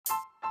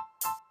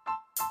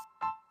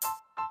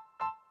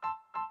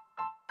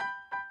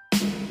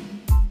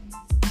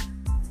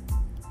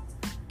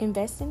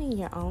Investing in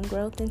your own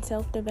growth and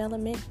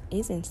self-development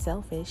isn't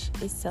selfish,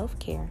 it's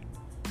self-care.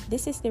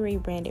 This is the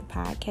Rebranded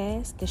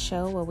Podcast, the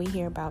show where we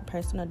hear about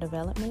personal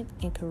development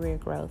and career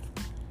growth.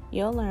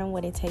 You'll learn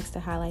what it takes to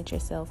highlight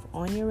yourself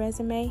on your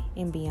resume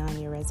and beyond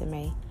your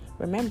resume.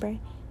 Remember,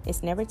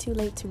 it's never too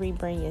late to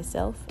rebrand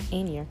yourself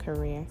and your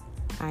career.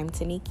 I'm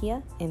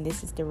Tanikia, and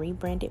this is the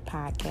Rebranded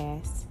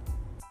Podcast.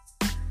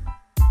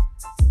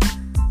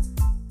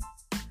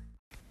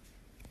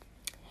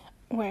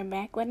 We're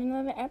back with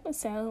another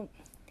episode.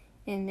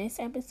 And this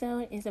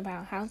episode is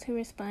about how to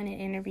respond in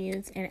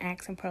interviews and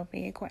ask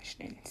appropriate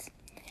questions.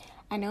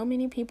 I know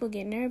many people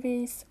get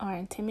nervous or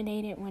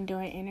intimidated when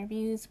doing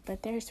interviews,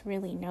 but there's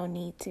really no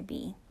need to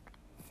be.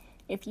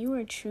 If you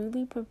are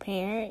truly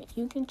prepared,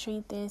 you can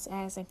treat this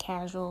as a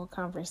casual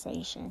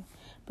conversation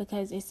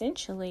because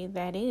essentially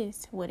that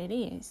is what it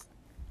is.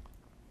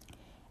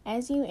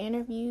 As you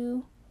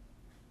interview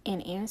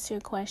and answer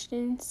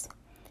questions,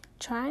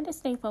 try to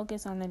stay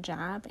focused on the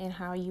job and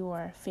how you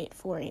are fit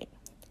for it.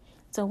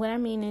 So what I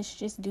mean is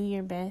just do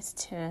your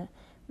best to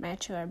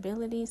match your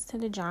abilities to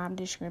the job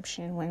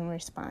description when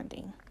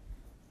responding.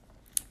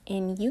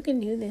 And you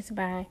can do this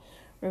by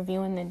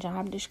reviewing the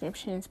job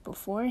descriptions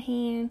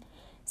beforehand,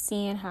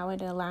 seeing how it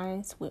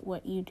aligns with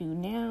what you do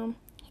now,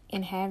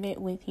 and have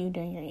it with you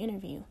during your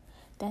interview.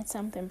 That's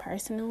something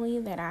personally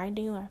that I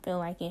do. I feel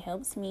like it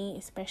helps me,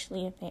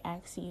 especially if they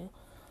ask you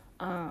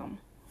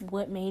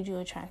what made you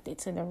attracted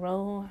to the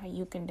role.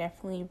 You can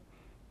definitely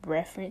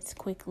reference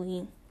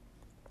quickly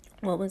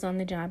what was on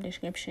the job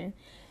description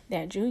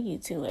that drew you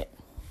to it.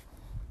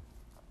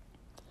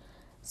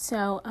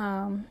 So,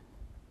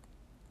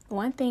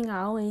 one thing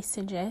I always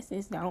suggest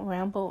is don't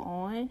ramble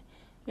on.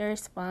 Your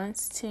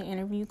response to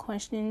interview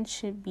questions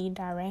should be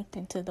direct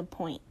and to the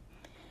point.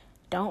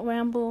 Don't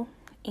ramble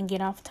and get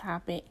off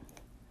topic.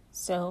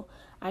 So,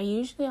 I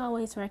usually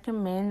always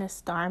recommend the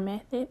STAR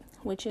method,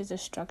 which is a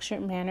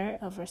structured manner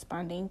of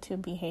responding to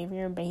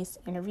behavior-based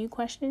interview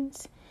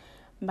questions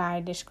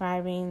by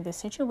describing the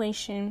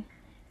situation,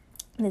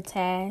 the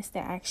task, the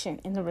action,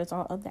 and the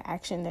result of the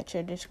action that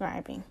you're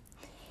describing.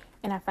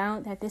 And I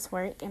found that this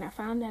worked, and I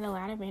found that a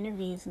lot of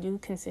interviews do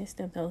consist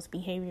of those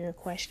behavioral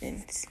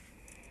questions.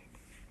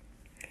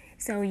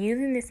 So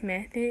using this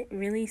method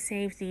really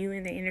saves you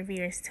and the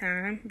interviewer's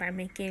time by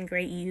making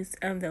great use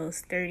of those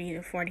 30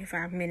 to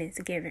 45 minutes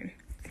given.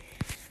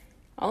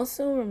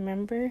 Also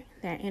remember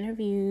that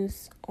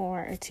interviews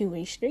are a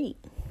two-way street.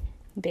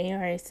 They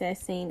are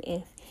assessing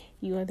if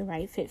you are the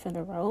right fit for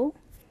the role,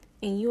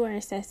 and you are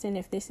assessing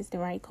if this is the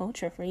right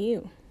culture for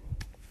you.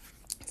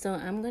 So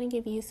I'm going to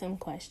give you some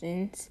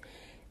questions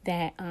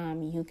that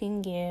you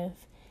can give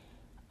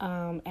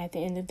at the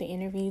end of the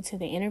interview to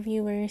the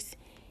interviewers,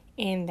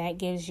 and that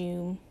gives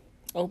you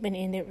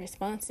open-ended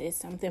responses,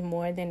 something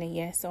more than a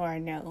yes or a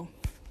no.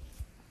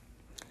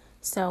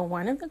 So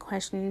one of the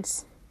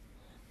questions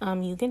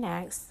you can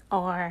ask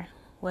are,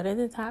 what are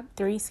the top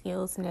 3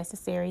 skills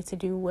necessary to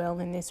do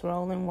well in this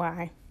role and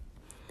why?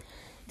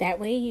 That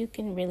way you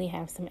can really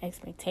have some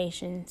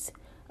expectations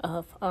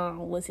of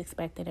what's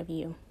expected of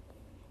you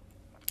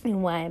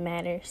and why it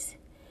matters.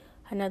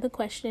 Another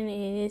question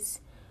is,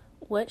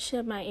 what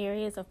should my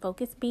areas of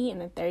focus be in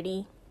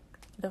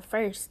the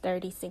first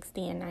 30,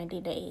 60, and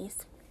 90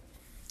 days?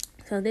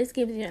 So this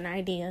gives you an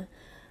idea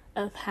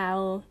of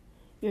how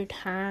your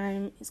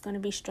time is going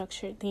to be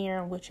structured there,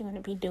 and what you're going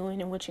to be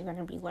doing and what you're going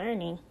to be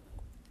learning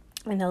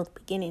in those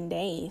beginning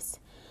days.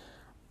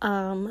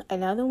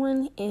 Another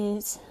one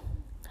is,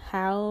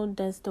 how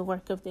does the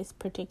work of this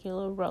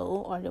particular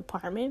role or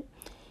department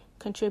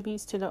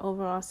contributes to the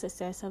overall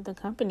success of the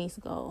company's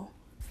goal?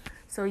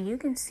 So you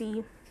can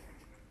see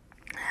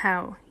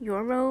how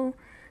your role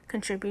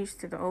contributes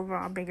to the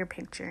overall bigger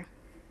picture.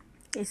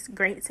 It's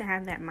great to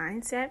have that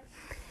mindset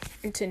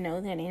and to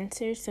know that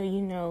answer so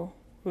you know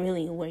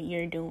really what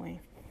you're doing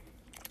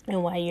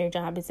and why your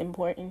job is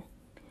important.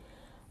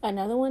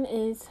 Another one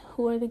is,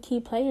 who are the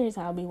key players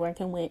I'll be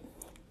working with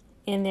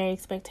and their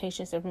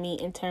expectations of me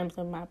in terms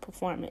of my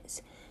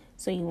performance.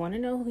 So you want to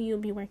know who you'll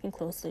be working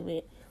closely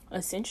with.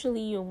 Essentially,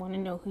 you'll want to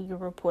know who you're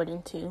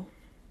reporting to.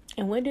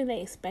 And what do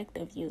they expect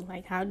of you?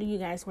 Like, how do you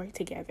guys work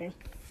together?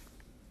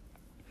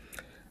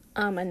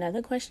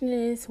 Another question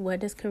is,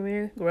 what does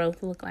career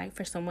growth look like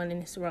for someone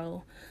in this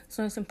role?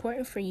 So it's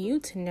important for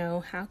you to know,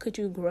 how could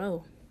you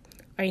grow?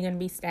 Are you going to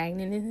be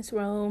stagnant in this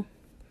role?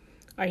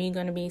 Are you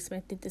going to be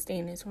expected to stay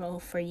in this role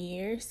for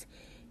years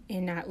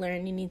and not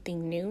learn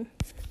anything new?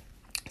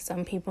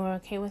 Some people are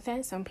okay with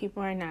that. Some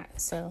people are not.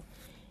 So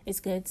it's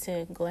good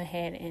to go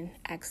ahead and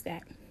ask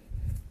that.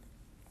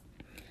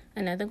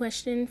 Another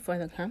question for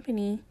the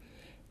company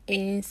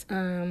is,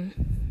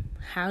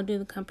 how do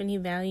the company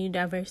value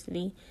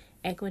diversity,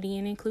 equity,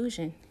 and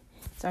inclusion?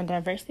 So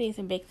diversity is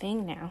a big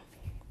thing now.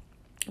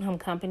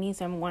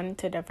 Companies are wanting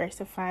to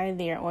diversify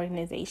their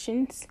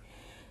organizations.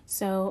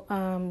 So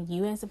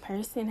you as a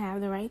person have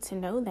the right to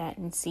know that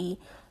and see,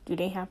 do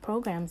they have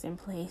programs in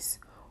place?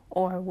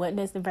 Or what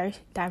does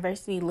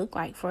diversity look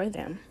like for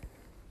them?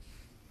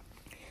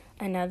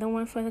 Another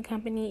one for the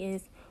company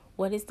is,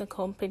 what is the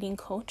company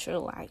culture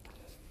like?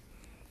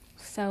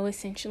 So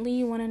essentially,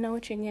 you want to know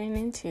what you're getting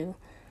into.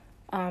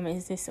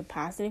 Is this a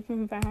positive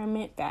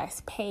environment,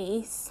 fast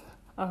paced,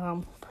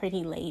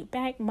 pretty laid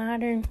back,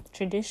 modern,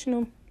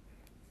 traditional?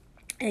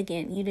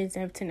 Again, you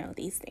deserve to know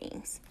these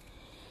things.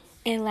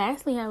 And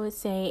lastly, I would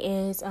say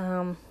is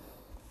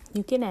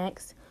you can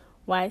ask,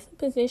 why is the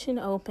position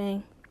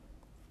open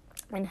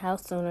and how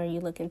soon are you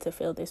looking to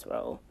fill this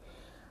role?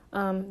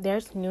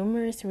 There's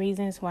numerous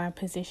reasons why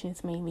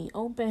positions may be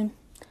open.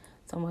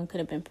 Someone could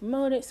have been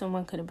promoted,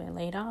 someone could have been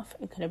laid off,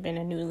 it could have been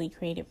a newly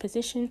created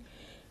position.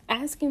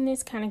 Asking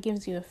this kind of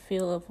gives you a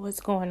feel of what's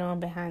going on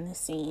behind the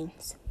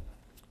scenes.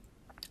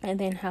 And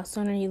then how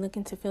soon are you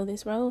looking to fill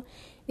this role?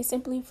 It's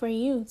simply for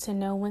you to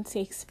know when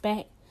to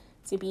expect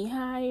to be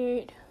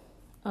hired,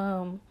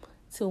 to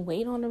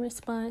wait on a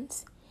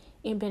response.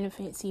 It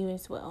benefits you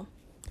as well.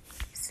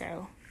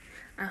 So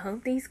I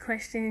hope these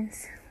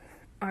questions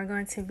are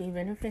going to be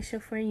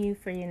beneficial for you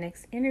for your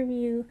next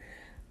interview.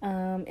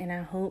 And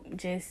I hope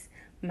just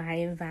my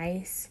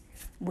advice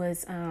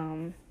was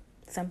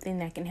something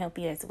that can help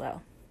you as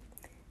well.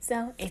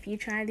 So if you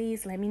try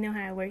these, let me know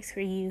how it works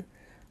for you.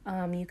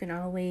 You can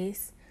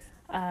always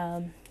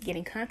get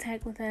in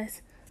contact with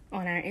us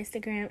on our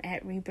Instagram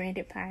at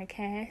Rebranded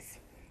Podcast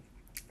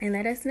and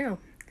let us know.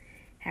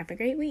 Have a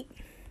great week.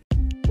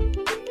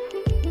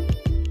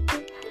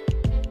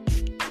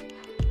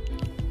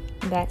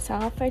 That's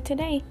all for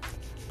today.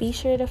 Be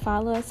sure to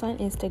follow us on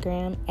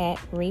Instagram at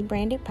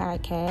Rebranded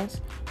Podcast,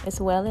 as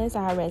well as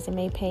our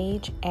resume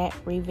page at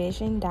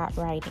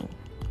revision.writing.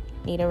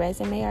 Need a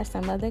resume or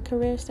some other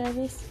career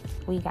service?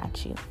 We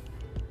got you.